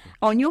me.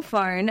 On your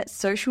phone,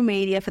 social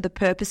media for the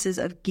purposes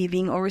of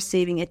giving or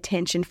receiving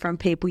attention from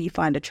people you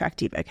find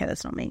attractive. Okay,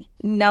 that's not me.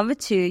 Number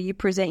 2, you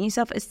present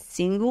yourself as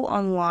single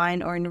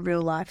online or in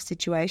real life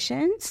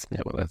situations.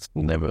 Yeah, well, that's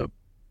never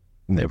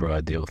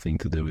ideal thing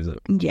to do, is it?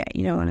 Yeah,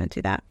 you don't want to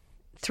do that.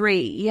 3,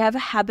 you have a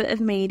habit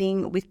of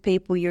meeting with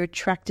people you're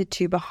attracted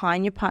to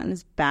behind your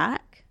partner's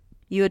back.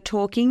 You are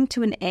talking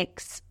to an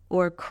ex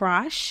or a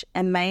crush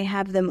and may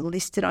have them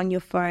listed on your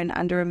phone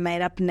under a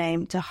made-up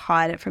name to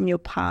hide it from your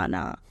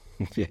partner.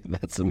 Yeah,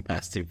 that's a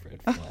massive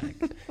red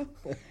flag.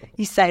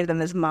 You save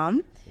them as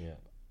mum. Yeah.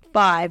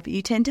 5,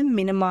 you tend to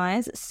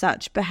minimize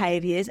such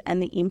behaviors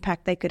and the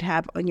impact they could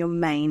have on your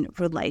main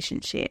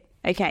relationship.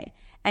 Okay,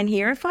 and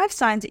here are 5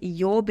 signs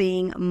you're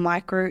being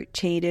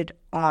micro-cheated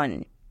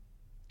on.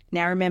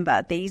 Now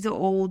remember, these are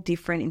all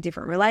different in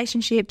different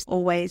relationships.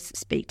 Always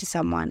speak to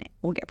someone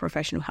or get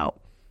professional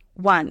help.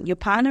 1, your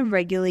partner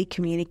regularly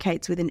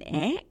communicates with an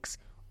ex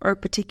or a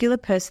particular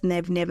person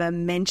they've never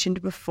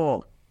mentioned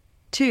before.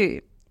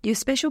 2, your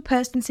special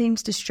person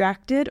seems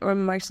distracted or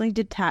emotionally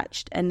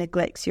detached and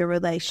neglects your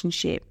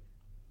relationship.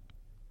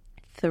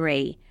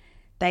 3,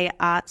 they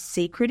are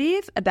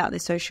secretive about their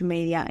social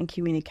media and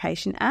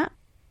communication app.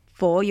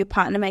 4, your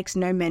partner makes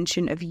no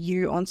mention of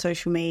you on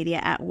social media,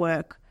 at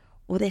work,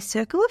 or their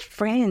circle of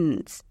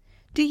friends.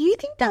 Do you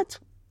think that's...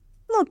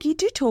 Look, you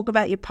do talk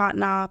about your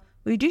partner,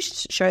 or you do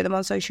show them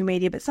on social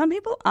media, but some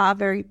people are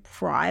very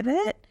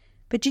private.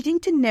 But do you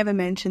think to never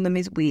mention them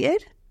is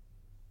weird?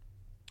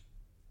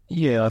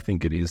 Yeah, I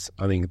think it is.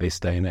 I think this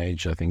day and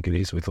age, I think it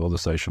is with all the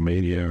social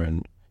media.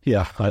 And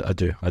yeah, I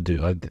do. I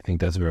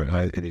think that's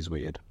it is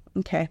weird.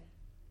 Okay.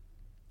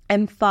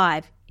 And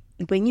 5,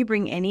 when you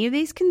bring any of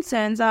these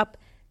concerns up,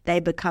 they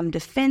become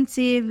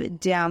defensive,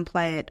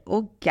 downplay it,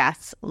 or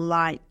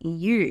gaslight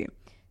you.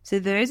 So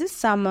those are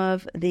some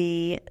of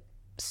the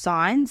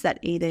signs that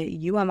either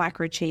you are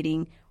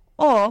micro-cheating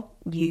or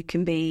you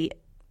can be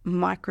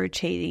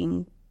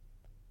micro-cheating.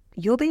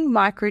 You're being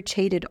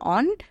micro-cheated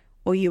on,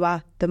 or you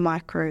are the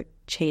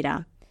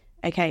micro-cheater.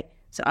 Okay,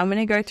 so I'm going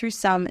to go through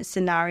some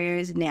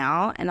scenarios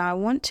now, and I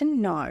want to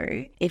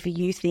know if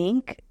you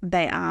think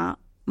they are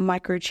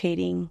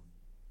micro-cheating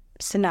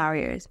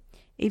scenarios,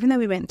 even though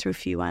we went through a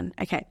few one.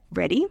 Okay,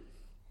 ready?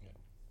 Yeah.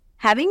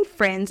 Having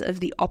friends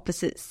of the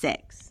opposite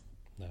sex.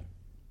 No.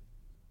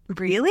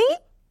 Really?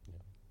 Yeah.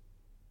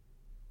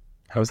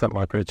 How is that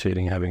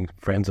micro-cheating, having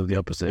friends of the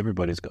opposite?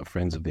 Everybody's got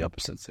friends of the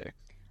opposite sex.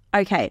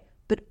 Okay,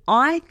 but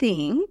I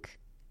think,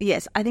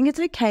 yes, I think it's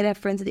okay to have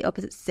friends of the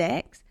opposite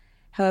sex.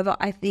 However,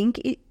 I think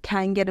it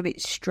can get a bit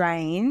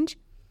strange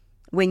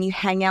when you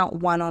hang out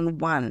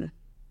one-on-one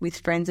with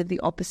friends of the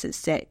opposite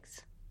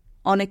sex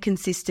on a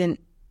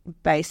consistent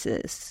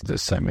basis.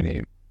 There's so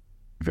many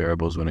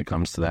variables when it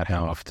comes to that.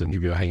 How often,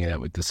 if you're hanging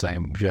out with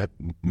if you're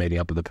meeting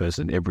up with a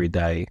person every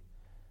day,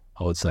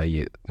 I would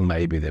say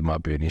maybe there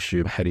might be an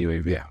issue. How do you,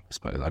 I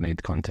suppose I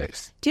need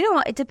context. Do you know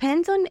what? It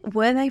depends on,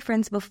 were they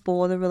friends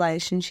before the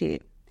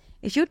relationship?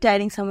 If you're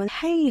dating someone,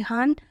 hey,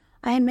 hun,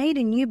 I made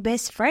a new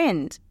best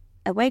friend.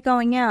 We're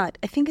going out.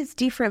 I think it's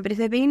different. But if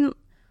they've been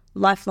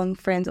lifelong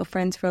friends or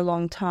friends for a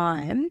long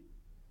time.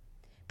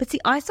 But see,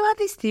 I still have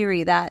this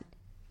theory that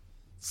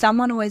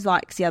someone always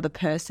likes the other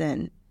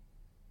person.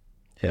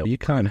 Yeah, you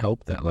can't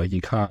help that. Like,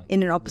 you can't...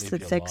 In an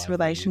opposite sex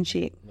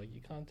relationship.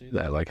 You can't do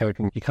that. Like,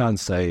 you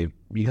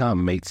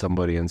can't meet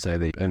somebody and say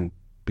that, and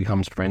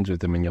becomes friends with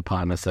them, and your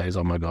partner says,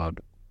 oh my God,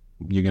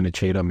 you're going to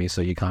cheat on me,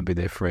 so you can't be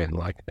their friend.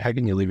 Like, how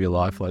can you live your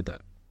life like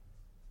that?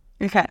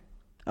 Okay.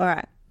 All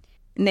right.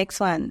 Next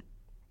one.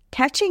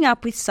 Catching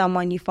up with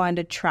someone you find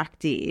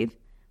attractive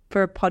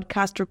for a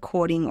podcast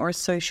recording or a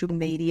social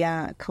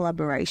media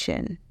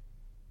collaboration.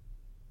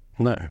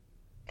 No.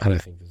 I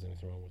don't think there's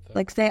anything wrong with that.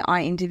 Like, say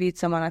I interviewed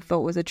someone I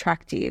thought was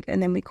attractive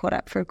and then we caught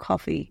up for a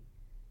coffee.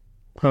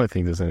 I don't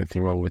think there's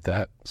anything wrong with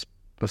that.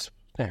 But,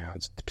 yeah,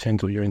 it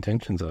depends what your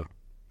intentions are.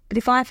 But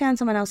if I found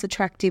someone else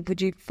attractive,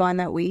 would you find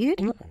that weird?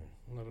 No,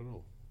 not at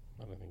all.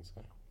 I don't think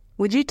so.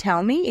 Would you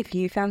tell me if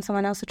you found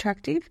someone else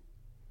attractive?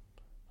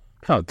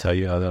 I'll tell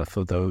you, I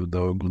thought they were a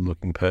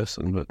good-looking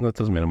person, but that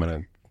doesn't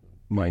mean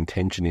my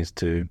intention is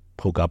to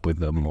hook up with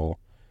them or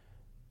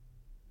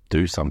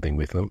do something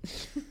with them.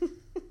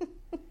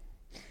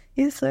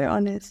 You're so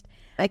honest.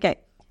 Okay.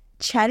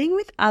 Chatting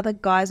with other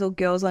guys or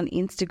girls on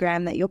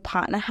Instagram that your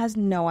partner has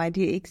no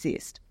idea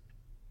exist.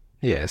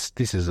 Yes,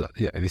 this is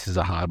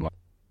a hard one.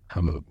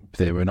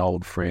 They're an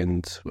old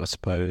friend, I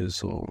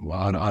suppose, or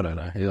I don't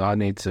know.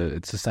 It's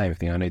the same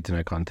thing. I need to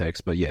know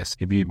context. But yes,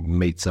 if you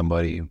meet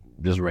somebody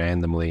just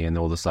randomly and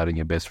all of a sudden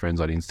you're best friends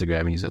on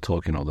Instagram and you're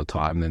talking all the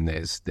time, then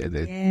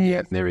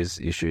there is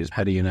issues.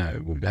 How do you know?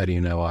 How do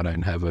you know I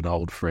don't have an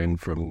old friend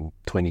from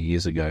 20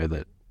 years ago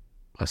that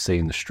I see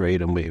in the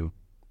street and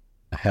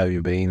how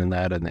you been and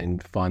that, and then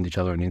find each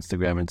other on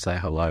Instagram and say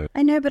hello?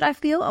 I know, but I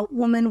feel a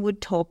woman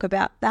would talk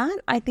about that.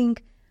 I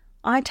think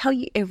I tell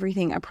you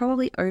everything. I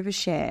probably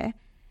overshare.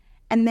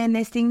 And then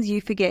there's things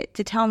you forget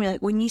to tell me.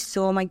 Like when you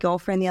saw my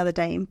girlfriend the other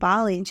day in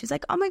Bali and she's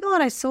like, oh my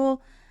God, I saw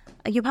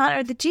your partner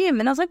at the gym.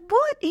 And I was like,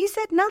 what? He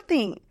said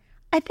nothing.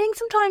 I think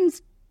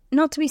sometimes,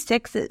 not to be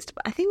sexist,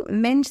 but I think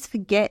men just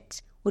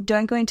forget or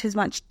don't go into as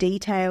much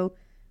detail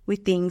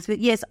with things. But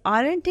yes,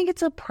 I don't think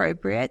it's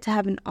appropriate to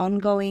have an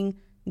ongoing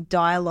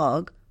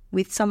dialogue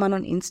with someone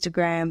on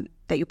Instagram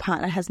that your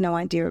partner has no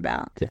idea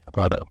about. Yeah,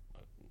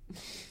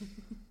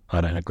 I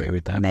don't agree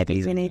with that.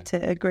 Maybe we need to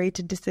agree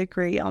to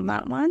disagree on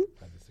that one.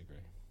 I disagree.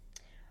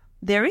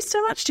 There is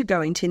so much to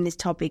go into in this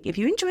topic. If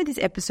you enjoyed this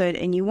episode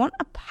and you want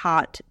a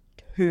part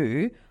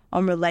 2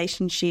 on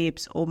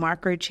relationships or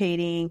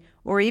micro-cheating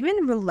or even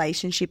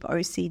relationship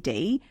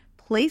OCD,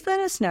 please let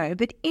us know.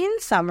 But in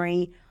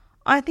summary,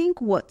 I think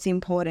what's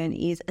important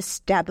is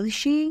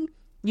establishing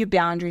your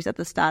boundaries at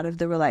the start of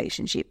the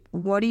relationship.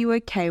 What are you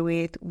okay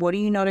with? What are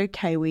you not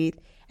okay with?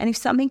 And if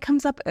something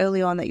comes up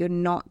early on that you're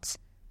not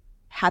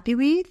happy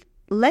with,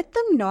 let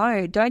them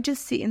know. Don't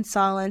just sit in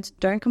silence.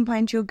 Don't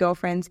complain to your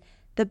girlfriends.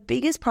 The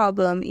biggest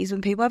problem is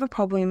when people have a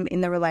problem in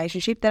the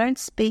relationship, they don't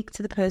speak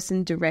to the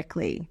person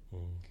directly.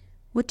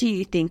 What do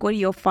you think? What are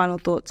your final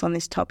thoughts on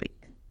this topic?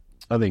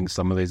 I think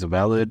some of these are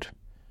valid.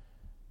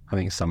 I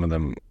think some of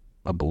them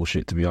are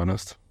bullshit, to be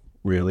honest,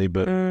 really.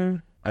 But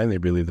only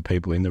really the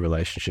people in the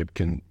relationship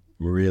can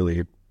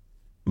really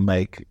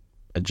make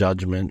a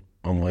judgment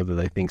on whether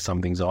they think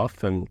something's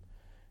off. And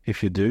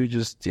if you do,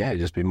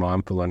 just be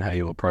mindful on how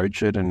you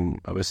approach it and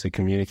obviously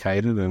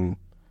communicate it. And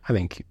I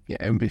think,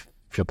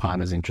 if your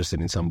partner's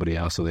interested in somebody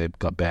else or they've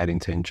got bad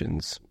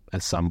intentions,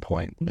 at some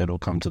point it'll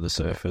come to the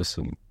surface.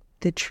 And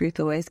the truth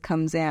always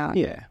comes out.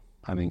 Yeah,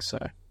 I think so.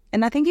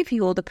 And I think if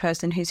you're the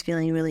person who's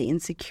feeling really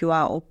insecure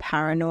or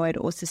paranoid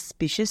or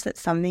suspicious that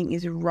something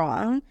is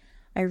wrong,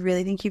 I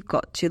really think you've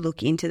got to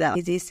look into that.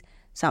 Is this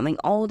something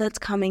old that's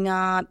coming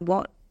up?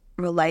 What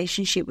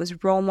relationship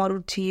was role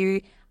modeled to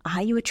you?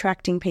 Are you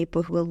attracting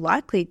people who are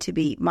likely to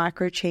be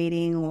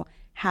micro-cheating or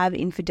have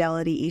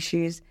infidelity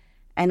issues?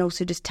 And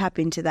also just tap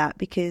into that,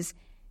 because,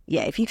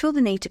 if you feel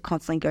the need to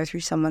constantly go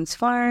through someone's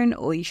phone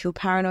or you feel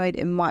paranoid,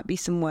 it might be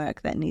some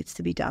work that needs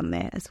to be done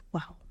there as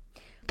well.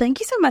 Thank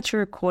you so much for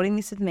recording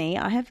this with me.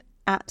 I have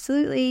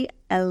absolutely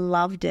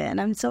loved it,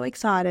 and I'm so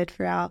excited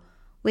for our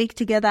week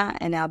together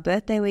and our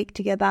birthday week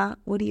together.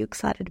 What are you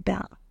excited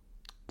about?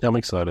 I'm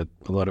excited.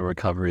 A lot of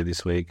recovery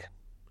this week.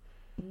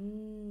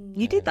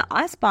 You did the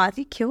ice bath.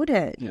 You killed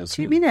it. Yeah, it was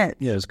 2 good. minutes.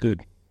 Yeah, it was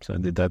good. So I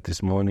did that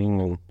this morning,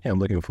 and I'm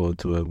looking forward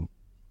to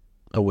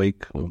a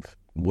week of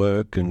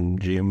work and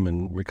gym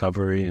and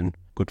recovery and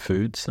good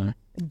food. So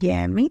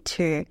yeah, me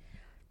too.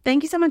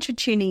 Thank you so much for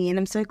tuning in.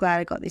 I'm so glad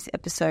I got this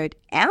episode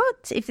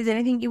out. If there's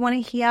anything you want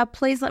to hear,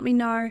 please let me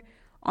know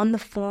on the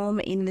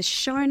form in the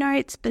show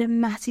notes. But a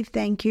massive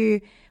thank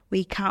you.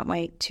 We can't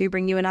wait to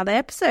bring you another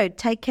episode.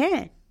 Take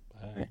care.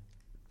 Bye.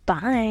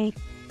 Bye.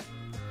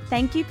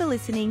 Thank you for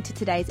listening to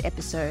today's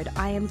episode.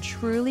 I am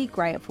truly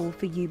grateful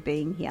for you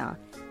being here.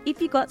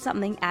 If you got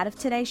something out of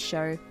today's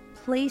show,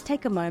 please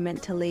take a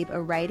moment to leave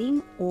a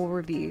rating or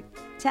review.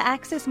 To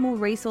access more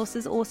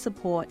resources or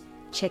support,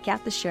 check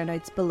out the show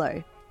notes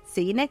below.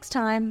 See you next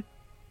time.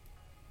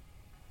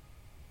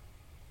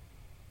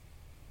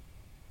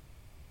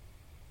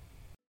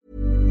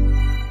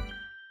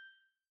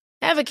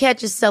 Ever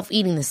catch yourself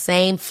eating the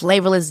same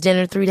flavorless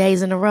dinner 3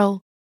 days in a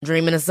row?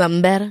 Dreaming of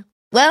something better?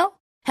 Well,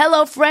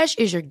 HelloFresh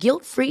is your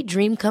guilt-free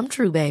dream come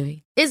true,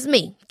 baby. It's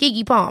me,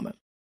 Keke Palmer.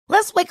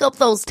 Let's wake up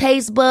those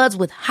taste buds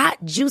with hot,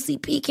 juicy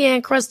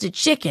pecan-crusted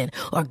chicken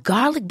or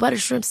garlic butter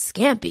shrimp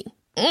scampi.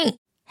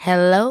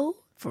 Hello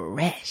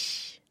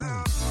Fresh.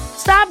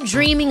 Stop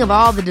dreaming of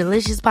all the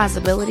delicious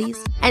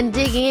possibilities and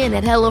dig in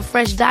at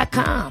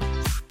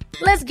HelloFresh.com.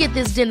 Let's get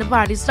this dinner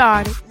party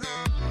started.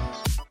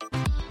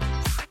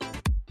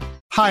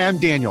 Hi, I'm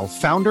Daniel,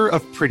 founder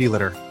of Pretty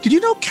Litter. Did you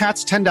know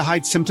cats tend to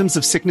hide symptoms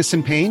of sickness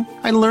and pain?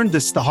 I learned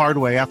this the hard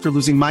way after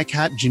losing my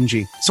cat,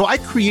 Gingy. So I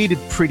created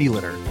Pretty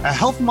Litter, a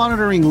health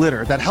monitoring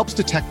litter that helps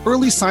detect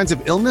early signs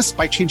of illness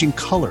by changing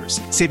colors,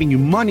 saving you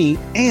money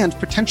and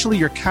potentially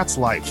your cat's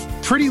life.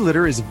 Pretty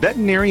Litter is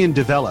veterinarian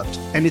developed,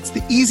 and it's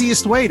the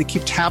easiest way to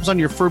keep tabs on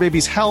your fur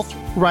baby's health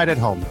right at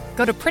home.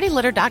 Go to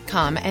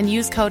prettylitter.com and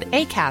use code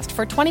ACAST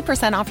for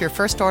 20% off your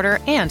first order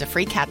and a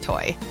free cat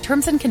toy.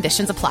 Terms and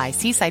conditions apply.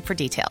 See site for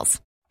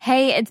details.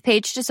 Hey, it's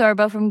Paige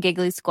DeSorbo from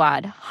Giggly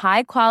Squad.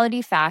 High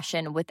quality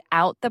fashion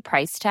without the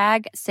price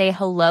tag. Say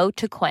hello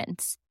to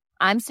Quince.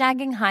 I'm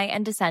snagging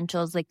high-end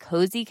essentials like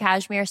cozy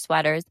cashmere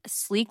sweaters,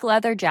 sleek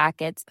leather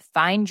jackets,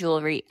 fine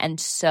jewelry, and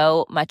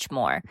so much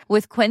more.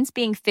 With Quince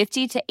being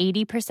 50 to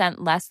 80%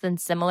 less than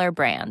similar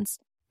brands.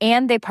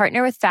 And they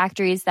partner with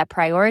factories that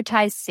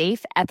prioritize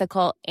safe,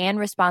 ethical, and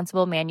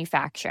responsible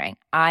manufacturing.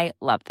 I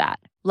love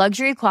that.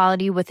 Luxury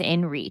quality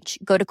within reach.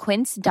 Go to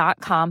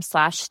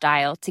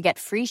quince.com/style to get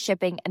free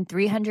shipping and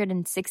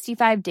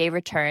 365-day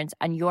returns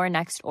on your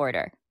next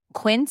order.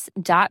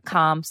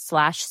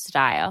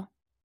 Quince.com/style.